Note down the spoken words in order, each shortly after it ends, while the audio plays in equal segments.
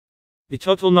The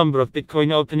total number of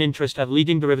Bitcoin open interest at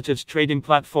leading derivatives trading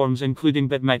platforms including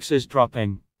BitMex is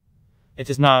dropping. It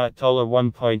is now at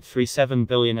 $1.37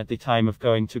 billion at the time of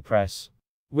going to press.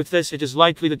 With this, it is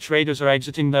likely that traders are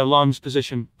exiting their longs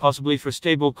position, possibly for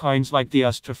stable coins like the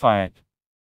Astra Fiat.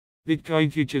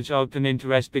 Bitcoin futures open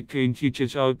interest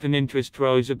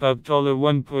rose above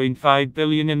 $1.5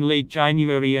 billion in late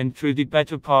January and through the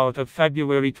better part of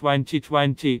February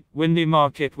 2020, when the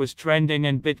market was trending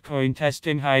and Bitcoin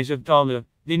testing highs of $.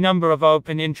 The number of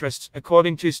open interests,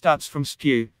 according to stats from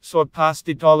Skew, soared past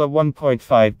the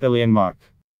 $1.5 billion mark.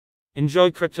 Enjoy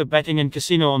crypto betting and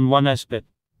casino on 1xBit.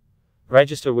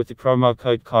 Register with the promo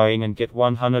code COIN and get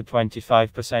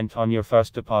 125% on your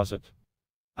first deposit.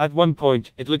 At one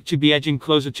point, it looked to be edging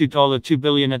closer to $2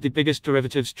 billion at the biggest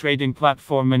derivatives trading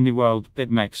platform in the world,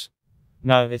 BitMex.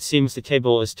 Now, it seems the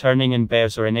table is turning and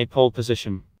bears are in a pole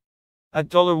position. At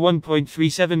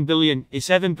 $1.37 billion, a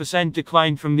 7%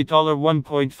 decline from the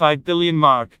 $1.5 billion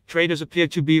mark, traders appear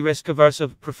to be risk-averse,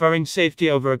 preferring safety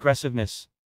over aggressiveness.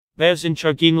 Bears in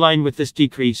line with this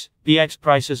decrease, BX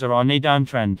prices are on a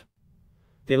downtrend.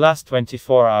 The last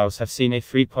 24 hours have seen a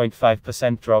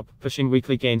 3.5% drop, pushing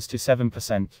weekly gains to 7%.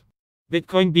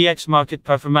 Bitcoin BX market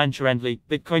performance currently,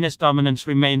 Bitcoin's dominance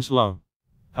remains low.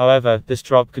 However, this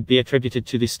drop could be attributed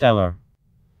to the stellar.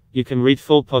 You can read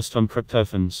full post on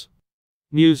CryptoFans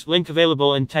News, link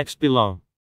available in text below.